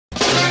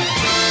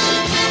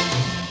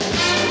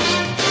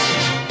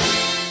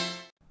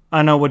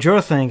I know what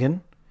you're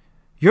thinking.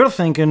 You're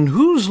thinking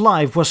whose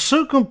life was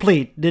so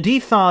complete that he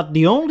thought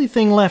the only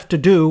thing left to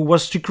do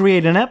was to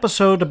create an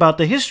episode about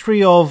the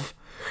history of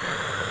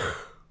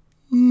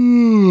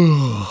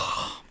the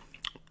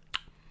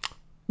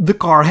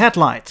car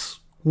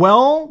headlights.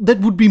 Well, that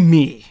would be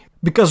me.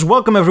 Because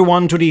welcome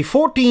everyone to the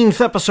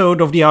 14th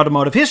episode of the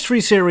Automotive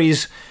History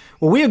series,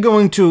 where we are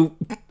going to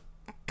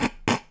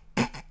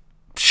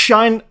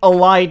shine a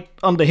light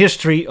on the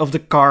history of the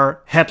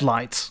car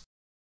headlights.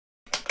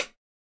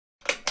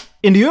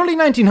 In the early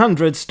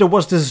 1900s, there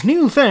was this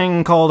new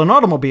thing called an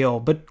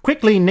automobile, but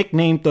quickly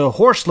nicknamed the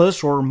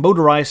horseless or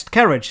motorized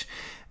carriage.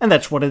 And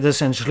that's what it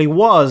essentially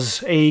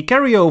was, a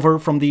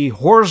carryover from the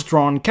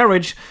horse-drawn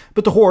carriage,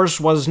 but the horse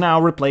was now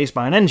replaced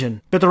by an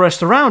engine. But the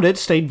rest around it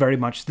stayed very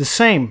much the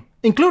same,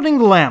 including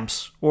the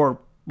lamps, or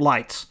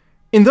lights.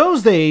 In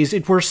those days,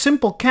 it were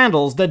simple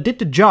candles that did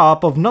the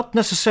job of not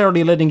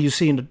necessarily letting you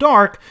see in the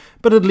dark,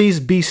 but at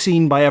least be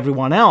seen by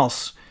everyone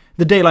else.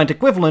 The daylight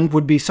equivalent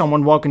would be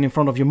someone walking in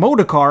front of your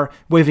motorcar,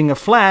 waving a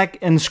flag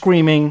and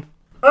screaming,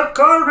 "A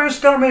car is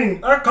coming!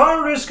 A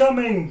car is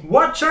coming!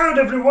 Watch out,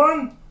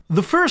 everyone!"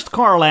 The first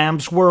car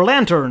lamps were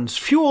lanterns,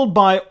 fueled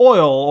by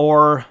oil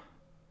or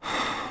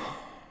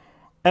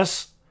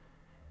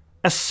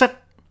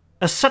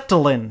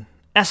acetylene,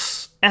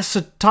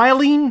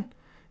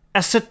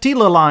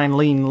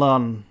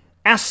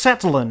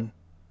 acetylene,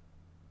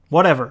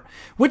 whatever,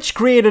 which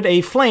created a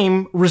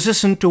flame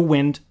resistant to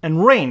wind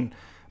and rain,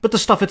 but the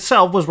stuff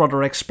itself was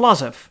rather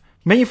explosive.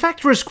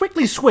 Manufacturers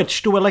quickly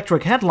switched to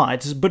electric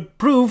headlights, but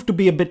proved to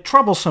be a bit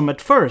troublesome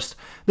at first.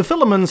 The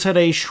filaments had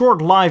a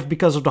short life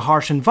because of the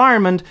harsh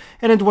environment,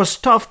 and it was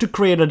tough to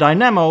create a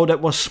dynamo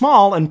that was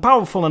small and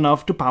powerful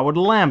enough to power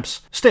the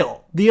lamps.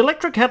 Still, the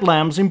electric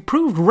headlamps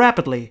improved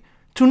rapidly.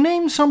 To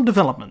name some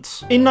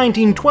developments. In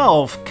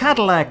 1912,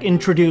 Cadillac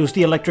introduced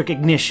the electric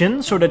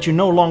ignition so that you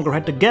no longer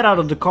had to get out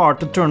of the car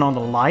to turn on the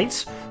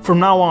lights. From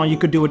now on you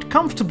could do it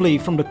comfortably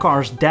from the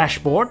car's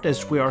dashboard,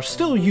 as we are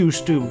still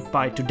used to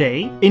by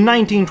today. In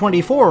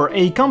 1924,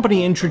 a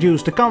company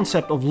introduced the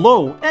concept of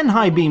low and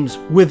high beams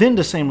within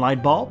the same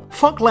light bulb.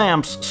 Fog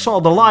lamps saw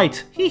the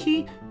light,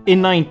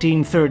 in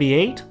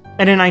 1938.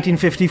 And in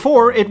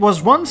 1954, it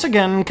was once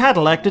again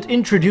Cadillac that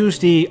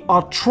introduced the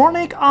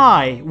Autronic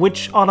Eye,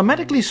 which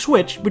automatically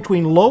switched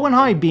between low and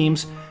high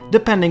beams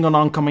depending on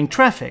oncoming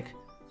traffic.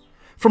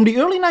 From the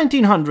early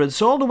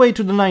 1900s all the way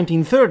to the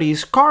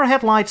 1930s, car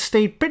headlights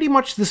stayed pretty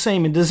much the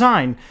same in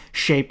design,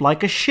 shaped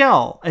like a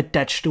shell,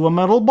 attached to a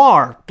metal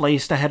bar,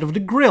 placed ahead of the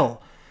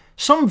grille.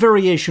 Some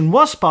variation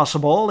was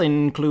possible,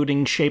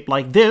 including shape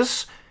like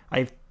this. I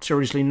have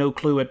seriously no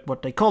clue at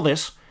what they call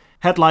this.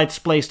 Headlights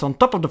placed on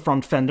top of the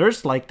front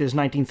fenders, like this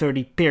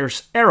 1930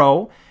 Pierce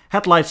Arrow,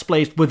 headlights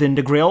placed within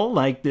the grille,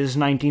 like this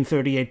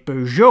 1938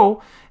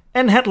 Peugeot,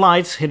 and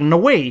headlights hidden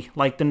away,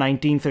 like the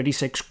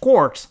 1936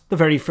 Quartz, the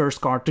very first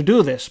car to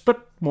do this,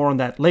 but more on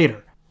that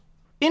later.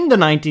 In the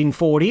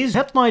 1940s,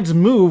 headlights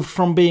moved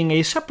from being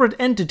a separate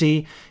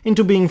entity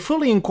into being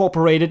fully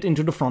incorporated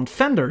into the front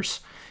fenders.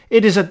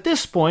 It is at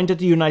this point that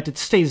the United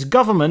States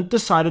government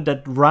decided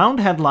that round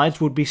headlights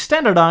would be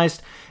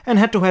standardized and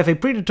had to have a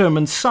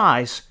predetermined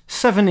size,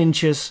 7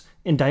 inches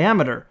in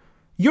diameter.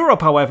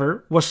 Europe,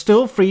 however, was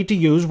still free to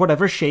use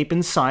whatever shape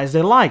and size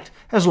they liked,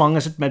 as long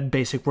as it met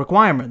basic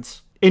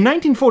requirements. In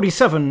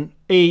 1947,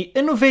 an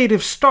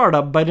innovative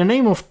startup by the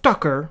name of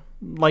Tucker,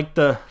 like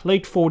the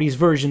late 40s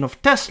version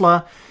of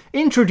Tesla,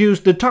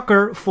 introduced the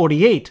Tucker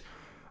 48.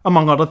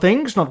 Among other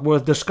things, not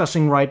worth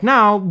discussing right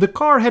now, the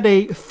car had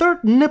a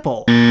third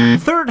nipple,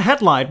 third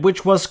headlight,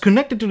 which was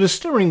connected to the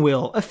steering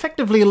wheel,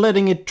 effectively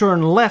letting it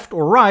turn left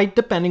or right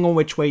depending on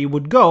which way you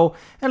would go,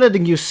 and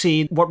letting you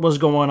see what was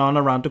going on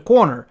around the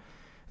corner.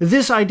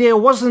 This idea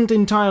wasn't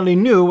entirely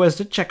new, as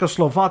the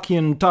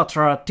Czechoslovakian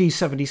Tatra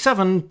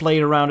T77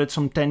 played around it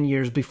some 10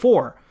 years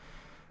before.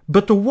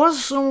 But there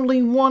was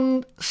only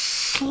one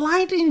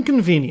slight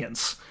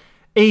inconvenience.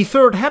 A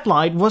third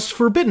headlight was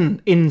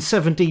forbidden in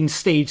 17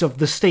 states of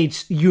the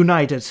States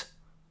United.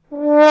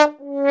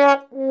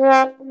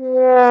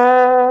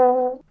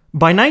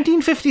 By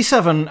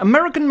 1957,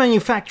 American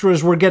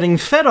manufacturers were getting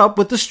fed up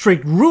with the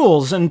strict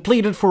rules and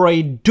pleaded for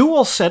a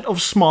dual set of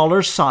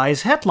smaller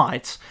size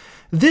headlights.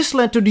 This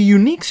led to the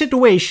unique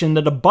situation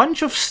that a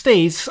bunch of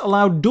states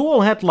allowed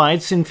dual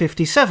headlights in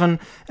 '57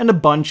 and a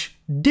bunch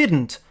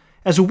didn't.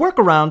 As a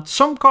workaround,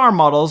 some car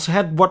models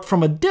had what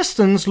from a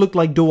distance looked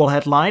like dual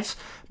headlights,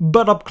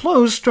 but up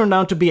close turned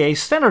out to be a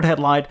standard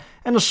headlight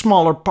and a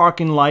smaller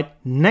parking light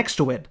next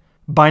to it.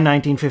 By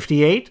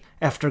 1958,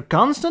 after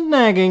constant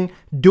nagging,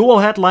 dual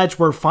headlights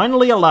were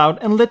finally allowed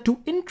and led to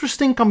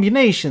interesting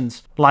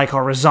combinations, like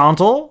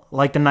horizontal,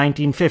 like the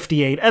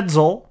 1958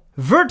 Edsel,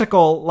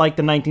 vertical, like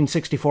the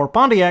 1964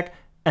 Pontiac,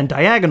 and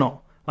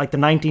diagonal, like the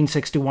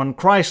 1961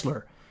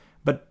 Chrysler.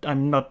 But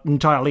I'm not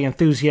entirely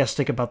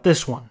enthusiastic about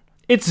this one.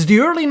 It's the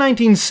early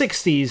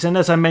 1960s, and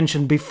as I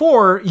mentioned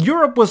before,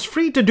 Europe was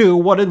free to do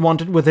what it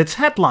wanted with its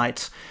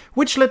headlights,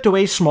 which led to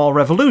a small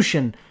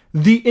revolution,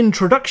 the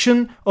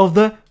introduction of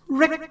the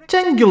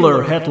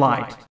rectangular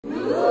headlight.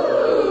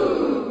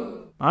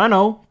 I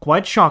know,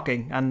 quite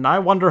shocking, and I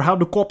wonder how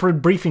the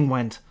corporate briefing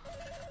went.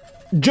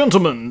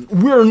 Gentlemen,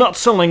 we're not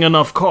selling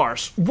enough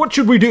cars. What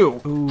should we do?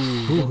 Ooh,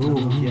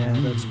 yeah,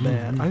 that's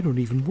bad. I don't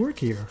even work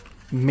here.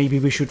 Maybe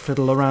we should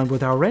fiddle around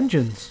with our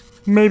engines.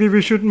 Maybe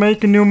we should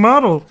make a new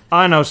model.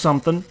 I know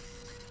something.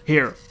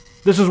 Here,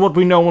 this is what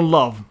we know and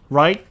love,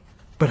 right?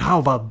 But how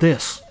about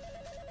this?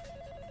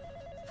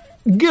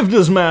 Give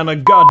this man a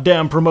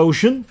goddamn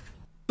promotion.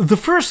 The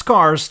first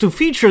cars to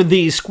feature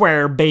these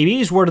square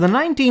babies were the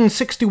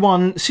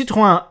 1961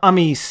 Citroën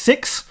Ami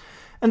 6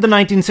 and the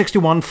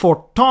 1961 Ford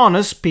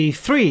Taunus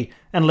P3,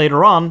 and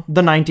later on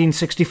the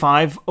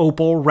 1965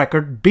 Opel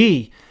Rekord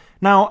B.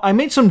 Now, I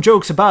made some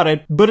jokes about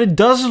it, but it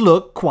does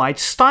look quite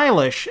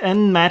stylish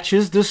and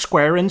matches the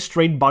square and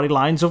straight body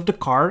lines of the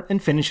car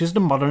and finishes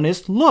the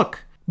modernist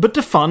look. But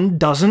the fun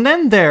doesn't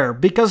end there,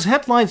 because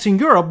headlights in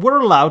Europe were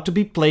allowed to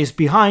be placed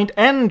behind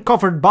and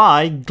covered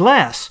by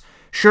glass.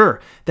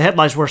 Sure, the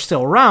headlights were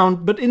still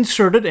round, but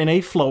inserted in a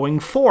flowing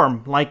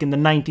form, like in the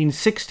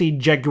 1960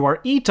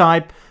 Jaguar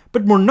E-Type,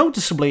 but more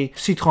noticeably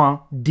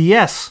Citroën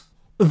DS.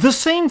 The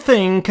same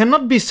thing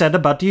cannot be said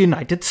about the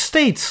United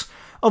States.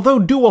 Although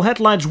dual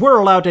headlights were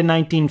allowed in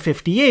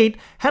 1958,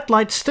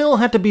 headlights still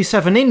had to be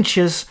 7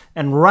 inches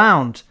and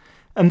round.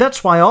 And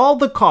that's why all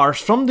the cars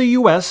from the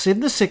US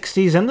in the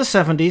 60s and the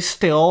 70s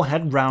still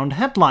had round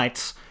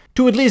headlights.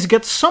 To at least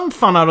get some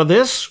fun out of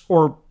this,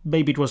 or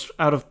maybe it was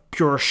out of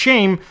pure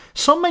shame,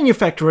 some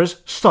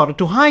manufacturers started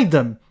to hide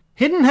them.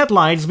 Hidden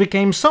headlights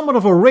became somewhat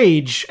of a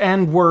rage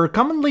and were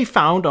commonly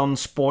found on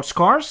sports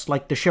cars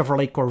like the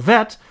Chevrolet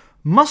Corvette,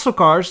 muscle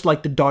cars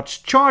like the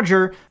Dodge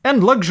Charger,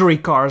 and luxury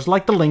cars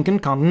like the Lincoln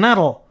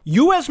Continental.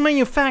 US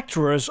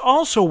manufacturers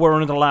also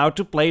weren't allowed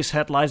to place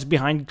headlights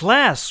behind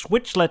glass,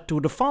 which led to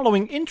the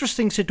following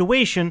interesting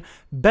situation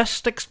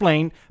best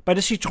explained by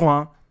the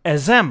Citroën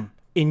SM.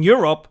 In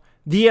Europe,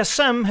 the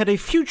SM had a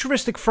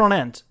futuristic front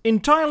end,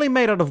 entirely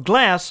made out of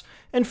glass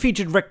and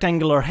featured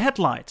rectangular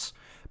headlights.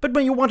 But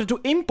when you wanted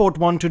to import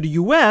one to the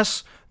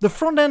US, the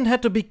front end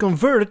had to be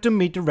converted to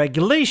meet the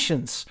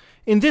regulations.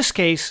 In this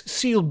case,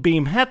 sealed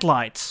beam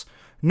headlights.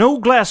 No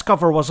glass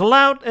cover was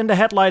allowed and the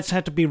headlights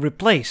had to be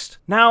replaced.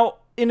 Now,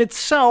 in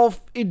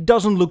itself, it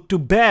doesn't look too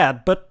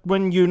bad, but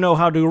when you know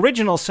how the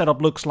original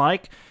setup looks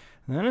like,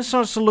 then it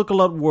starts to look a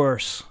lot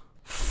worse.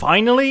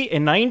 Finally,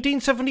 in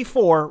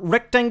 1974,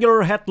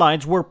 rectangular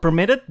headlights were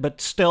permitted,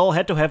 but still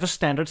had to have a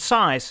standard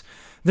size.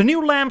 The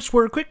new lamps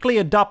were quickly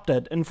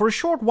adopted, and for a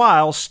short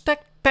while,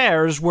 stacked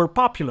pairs were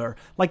popular,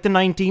 like the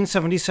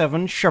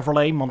 1977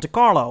 Chevrolet Monte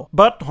Carlo.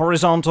 But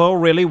horizontal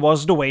really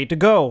was the way to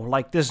go,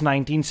 like this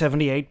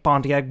 1978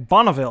 Pontiac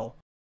Bonneville.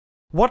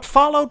 What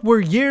followed were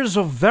years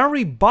of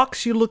very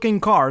boxy-looking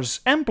cars,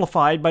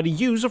 amplified by the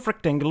use of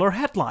rectangular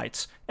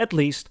headlights, at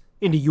least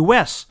in the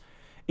US.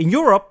 In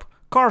Europe,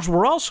 cars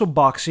were also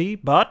boxy,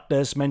 but,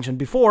 as mentioned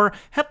before,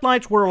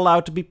 headlights were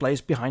allowed to be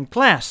placed behind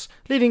glass,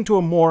 leading to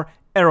a more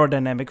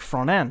aerodynamic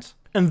front end.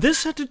 And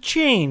this had to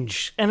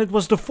change, and it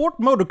was the Ford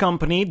Motor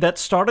Company that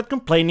started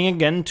complaining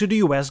again to the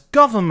US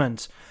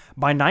government.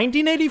 By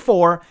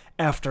 1984,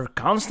 after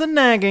constant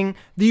nagging,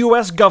 the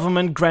US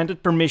government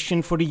granted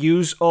permission for the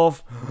use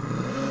of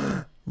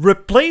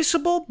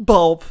replaceable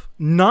bulb,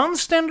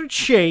 non-standard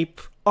shape,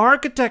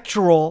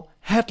 architectural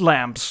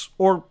headlamps,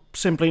 or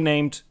simply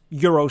named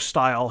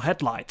Euro-style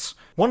headlights.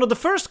 One of the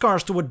first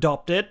cars to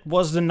adopt it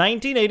was the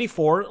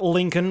 1984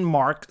 Lincoln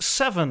Mark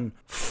VII.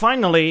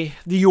 Finally,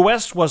 the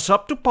US was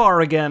up to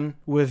par again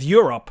with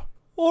Europe.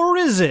 Or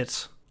is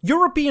it?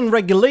 European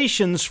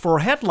regulations for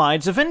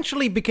headlights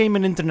eventually became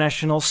an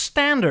international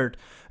standard,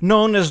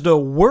 known as the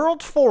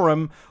World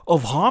Forum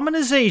of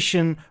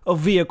Harmonization of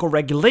Vehicle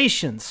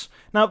Regulations.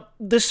 Now,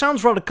 this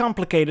sounds rather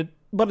complicated,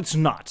 but it's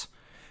not.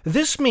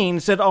 This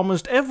means that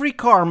almost every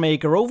car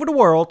maker over the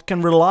world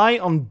can rely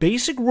on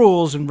basic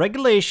rules and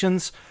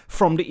regulations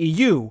from the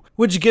EU,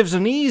 which gives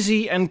an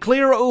easy and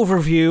clear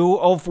overview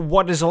of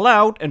what is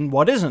allowed and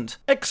what isn't.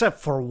 Except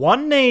for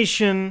one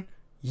nation,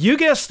 you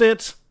guessed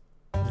it,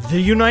 the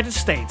United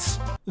States.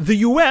 The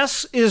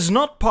US is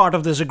not part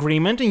of this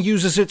agreement and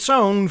uses its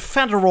own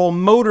Federal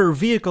Motor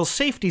Vehicle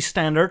Safety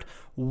Standard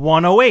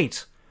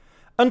 108.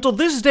 Until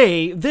this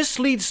day, this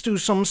leads to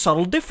some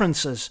subtle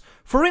differences.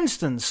 For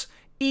instance,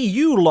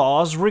 EU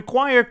laws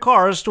require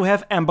cars to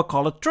have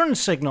amber-colored turn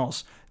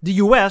signals. The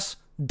US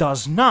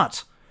does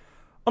not.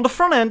 On the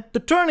front end, the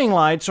turning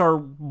lights are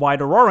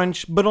white or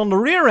orange, but on the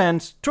rear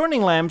end,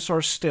 turning lamps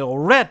are still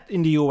red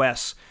in the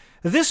US.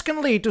 This can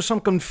lead to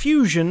some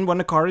confusion when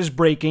a car is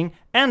braking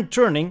and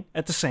turning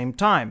at the same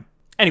time.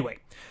 Anyway,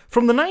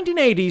 from the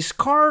 1980s,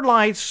 car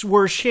lights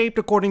were shaped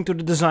according to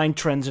the design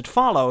trends it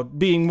followed,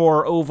 being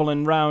more oval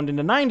and round in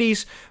the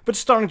 90s, but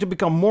starting to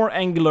become more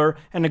angular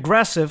and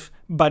aggressive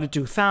by the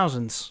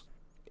 2000s.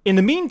 In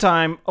the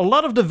meantime, a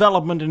lot of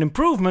development and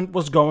improvement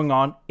was going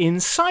on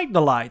inside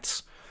the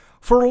lights.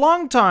 For a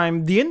long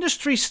time, the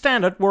industry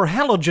standard were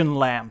halogen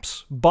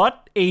lamps,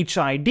 but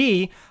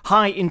HID,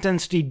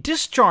 high-intensity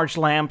discharge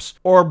lamps,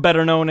 or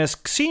better known as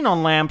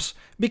xenon lamps,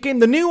 became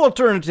the new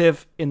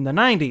alternative in the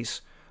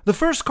 90s. The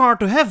first car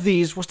to have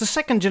these was the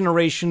second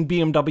generation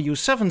BMW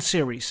 7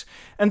 Series,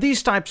 and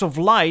these types of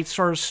lights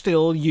are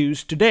still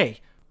used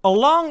today.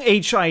 Along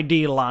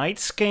HID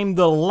lights came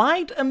the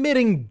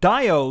light-emitting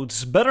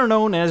diodes, better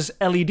known as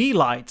LED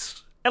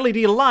lights. LED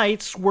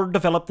lights were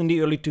developed in the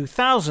early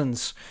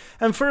 2000s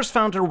and first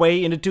found their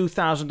way in the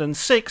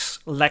 2006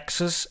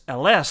 Lexus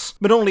LS,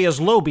 but only as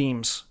low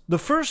beams. The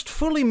first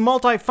fully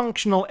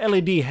multifunctional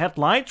LED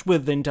headlights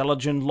with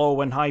intelligent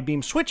low and high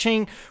beam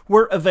switching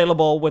were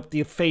available with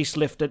the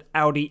facelifted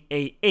Audi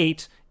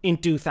A8 in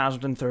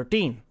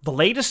 2013. The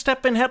latest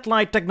step in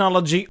headlight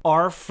technology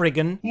are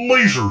friggin'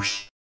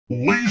 lasers.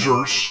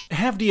 Lasers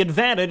have the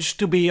advantage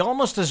to be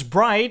almost as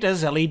bright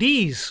as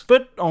LEDs,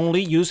 but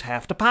only use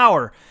half the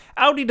power.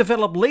 Audi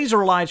developed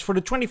laser lights for the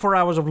 24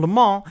 Hours of Le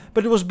Mans,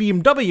 but it was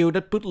BMW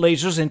that put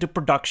lasers into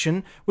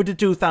production with the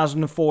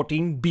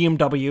 2014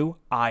 BMW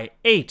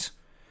i8.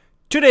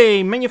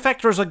 Today,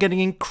 manufacturers are getting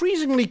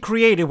increasingly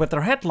creative with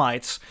their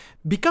headlights.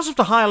 Because of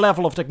the high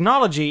level of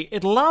technology,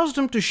 it allows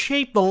them to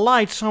shape the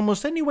lights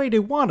almost any way they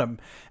want them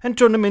and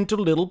turn them into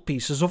little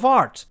pieces of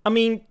art. I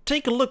mean,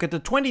 take a look at the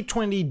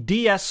 2020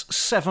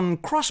 DS7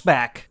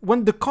 Crossback.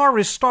 When the car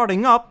is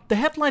starting up, the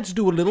headlights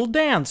do a little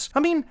dance. I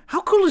mean, how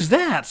cool is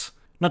that?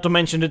 Not to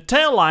mention the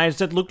taillights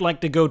that look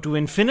like they go to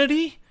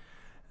infinity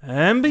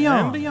and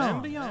beyond.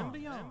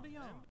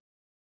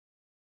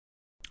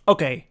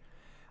 Okay.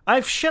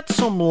 I've shed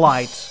some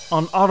light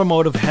on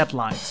automotive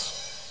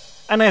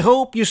headlights, and I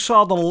hope you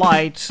saw the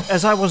light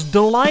as I was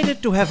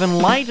delighted to have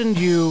enlightened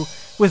you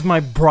with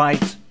my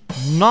bright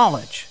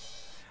knowledge.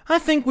 I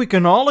think we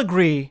can all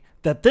agree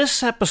that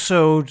this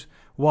episode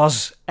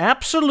was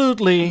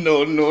absolutely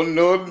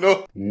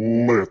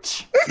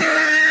lit.